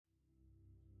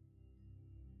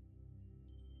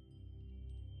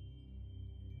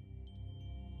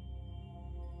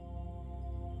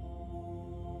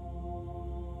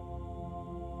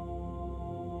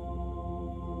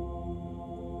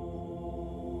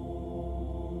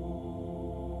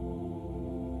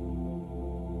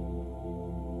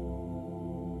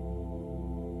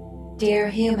Dear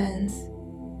humans,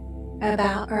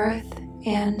 about Earth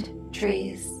and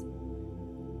trees.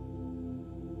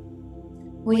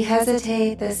 We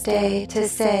hesitate this day to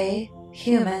say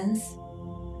humans,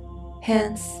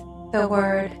 hence the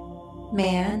word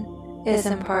man is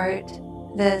in part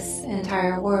this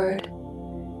entire word.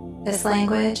 This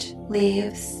language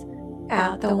leaves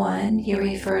out the one you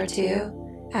refer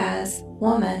to as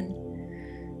woman.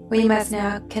 We must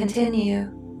now continue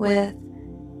with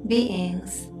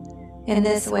beings. In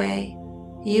this way,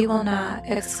 you will not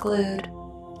exclude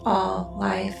all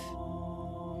life.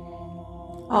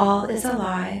 All is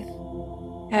alive.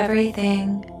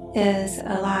 Everything is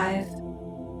alive.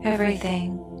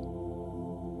 Everything.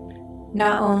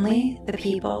 Not only the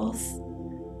peoples,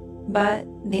 but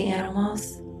the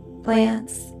animals,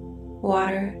 plants,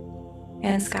 water,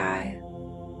 and sky.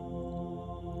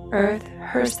 Earth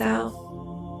herself,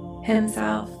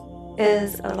 himself,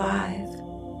 is alive.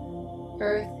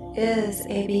 Earth is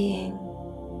a being,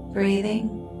 breathing,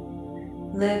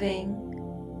 living.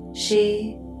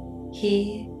 She,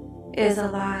 he, is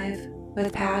alive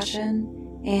with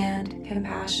passion and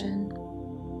compassion.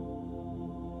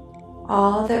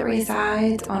 All that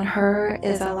resides on her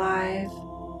is alive.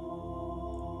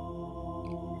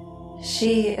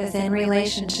 She is in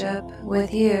relationship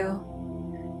with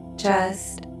you,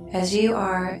 just as you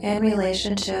are in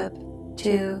relationship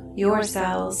to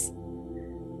yourselves.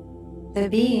 The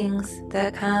beings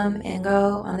that come and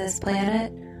go on this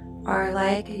planet are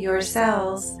like your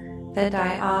cells that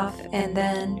die off and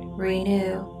then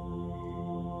renew.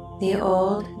 The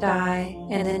old die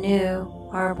and the new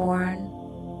are born.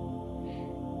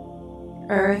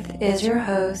 Earth is your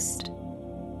host.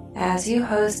 As you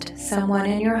host someone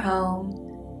in your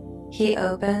home, he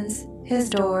opens his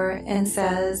door and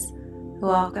says,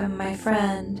 "Welcome, my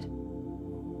friend."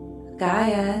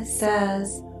 Gaia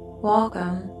says,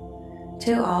 "Welcome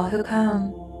to all who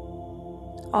come."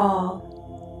 All.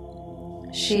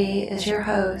 She is your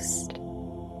host.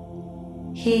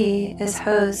 He is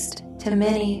host to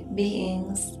many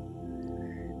beings.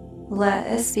 Let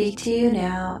us speak to you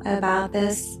now about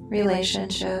this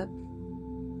relationship.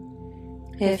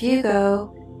 If you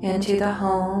go into the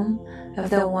home of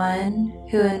the one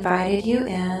who invited you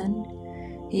in,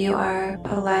 you are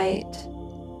polite,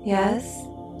 yes?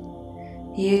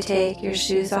 You take your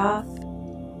shoes off.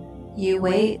 You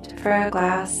wait for a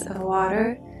glass of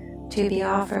water to be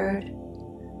offered.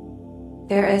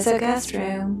 There is a guest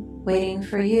room waiting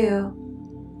for you,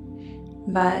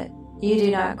 but you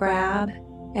do not grab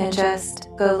and just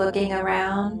go looking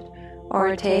around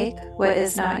or take what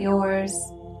is not yours.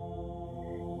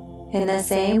 In the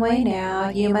same way now,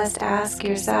 you must ask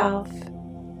yourself,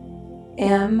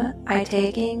 am I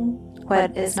taking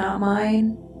what is not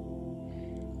mine?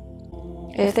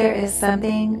 If there is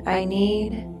something I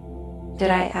need, did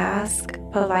I ask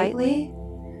politely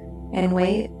and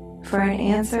wait for an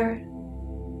answer?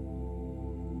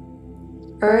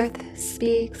 Earth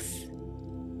speaks.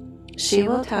 She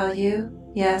will tell you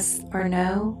yes or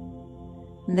no,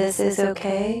 this is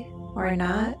okay or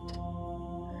not.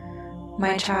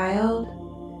 My child,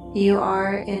 you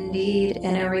are indeed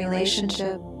in a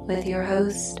relationship with your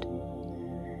host.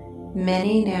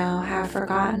 Many now have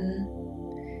forgotten.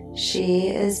 She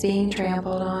is being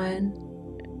trampled on.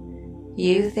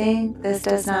 You think this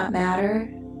does not matter?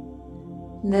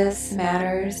 This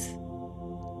matters.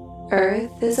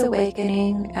 Earth is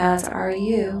awakening, as are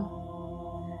you.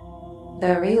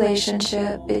 The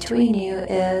relationship between you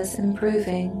is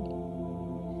improving.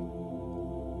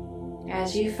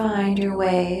 As you find your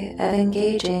way of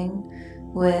engaging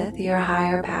with your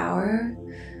higher power,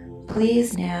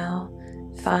 please now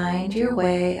find your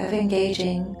way of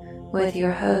engaging with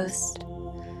your host.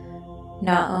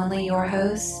 Not only your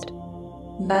host,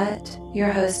 but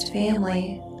your host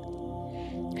family,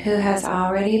 who has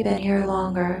already been here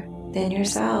longer than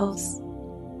yourselves.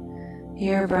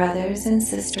 Your brothers and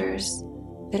sisters,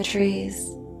 the trees.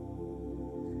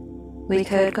 We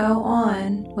could go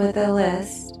on with a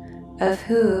list of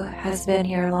who has been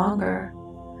here longer,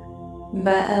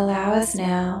 but allow us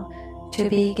now to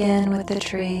begin with the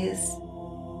trees.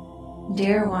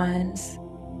 Dear ones,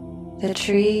 the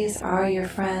trees are your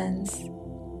friends.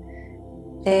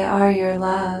 They are your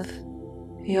love,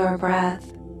 your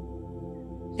breath.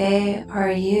 They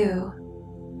are you.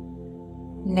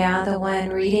 Now the one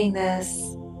reading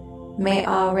this may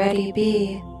already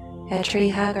be a tree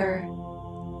hugger.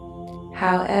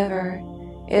 However,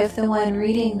 if the one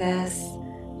reading this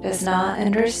does not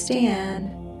understand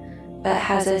but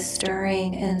has a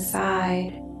stirring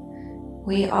inside,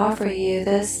 we offer you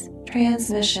this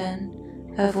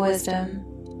transmission of wisdom.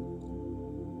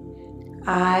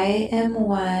 I am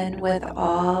one with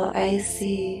all I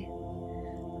see.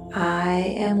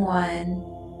 I am one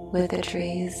with the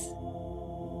trees.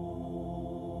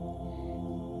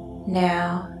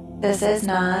 Now, this is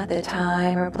not the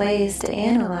time or place to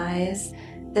analyze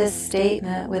this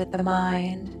statement with the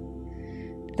mind.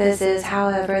 This is,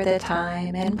 however, the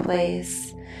time and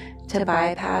place to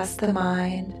bypass the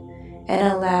mind and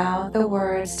allow the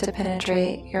words to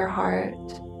penetrate your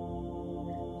heart.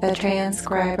 The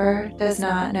transcriber does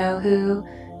not know who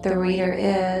the reader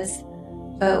is,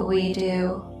 but we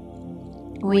do.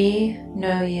 We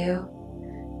know you,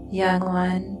 young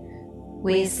one.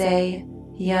 We say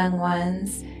young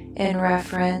ones in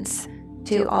reference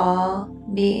to all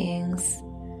beings.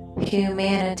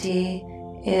 Humanity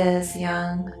is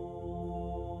young.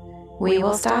 We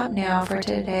will stop now for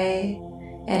today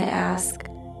and ask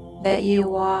that you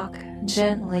walk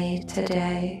gently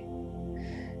today.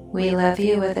 We love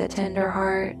you with a tender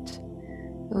heart.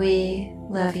 We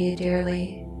love you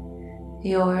dearly.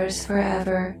 Yours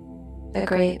forever, the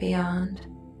Great Beyond.